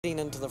Heading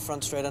into the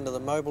front straight under the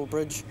Mobile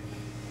Bridge,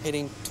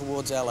 heading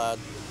towards Allard.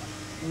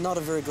 Not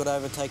a very good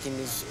overtaking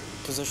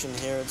position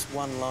here. It's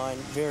one line,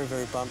 very,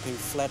 very bumpy,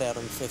 flat out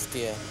in fifth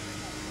gear.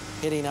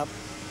 Heading up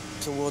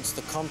towards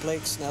the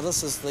complex. Now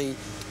this is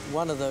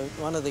one of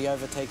the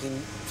overtaking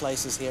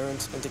places here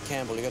into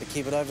Campbell. You've got to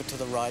keep it over to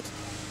the right,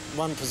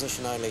 one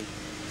position only.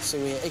 So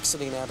we're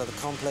exiting out of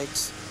the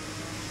complex.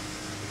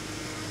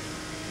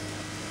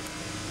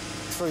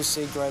 Through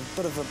Seagrove,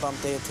 bit of a bump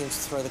there,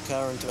 tends to throw the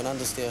car into an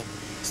understeer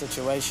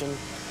situation.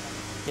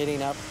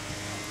 Heading up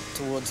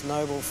towards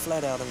Noble,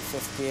 flat out in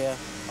fifth gear,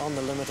 on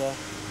the limiter,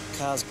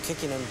 cars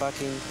kicking and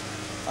bucking,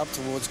 up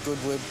towards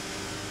Goodwood.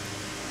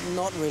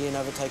 Not really an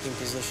overtaking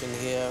position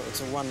here,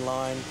 it's a one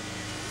line,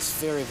 it's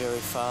very, very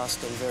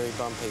fast and very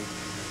bumpy.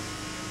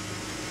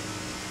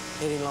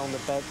 Heading along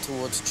the back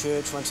towards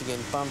Church, once again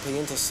bumpy,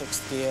 into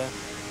sixth gear,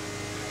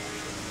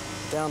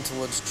 down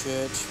towards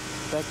Church,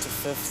 back to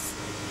fifth.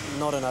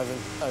 Not an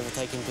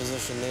overtaking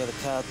position there. The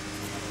car,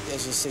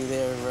 as you see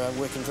there,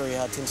 working very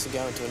hard, tends to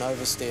go into an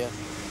oversteer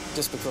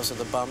just because of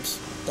the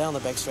bumps. Down the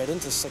back straight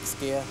into sixth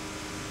gear,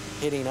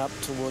 heading up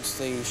towards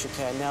the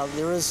chicane. Now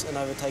there is an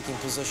overtaking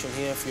position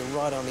here. If you're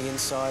right on the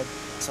inside,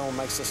 someone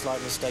makes a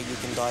slight mistake, you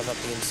can dive up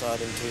the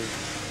inside into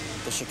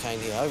the chicane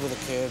here. Over the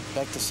curb,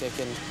 back to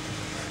second,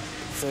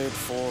 third,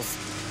 fourth,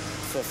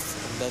 fifth.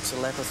 And that's a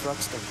lap of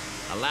Thruxton.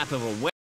 A lap of a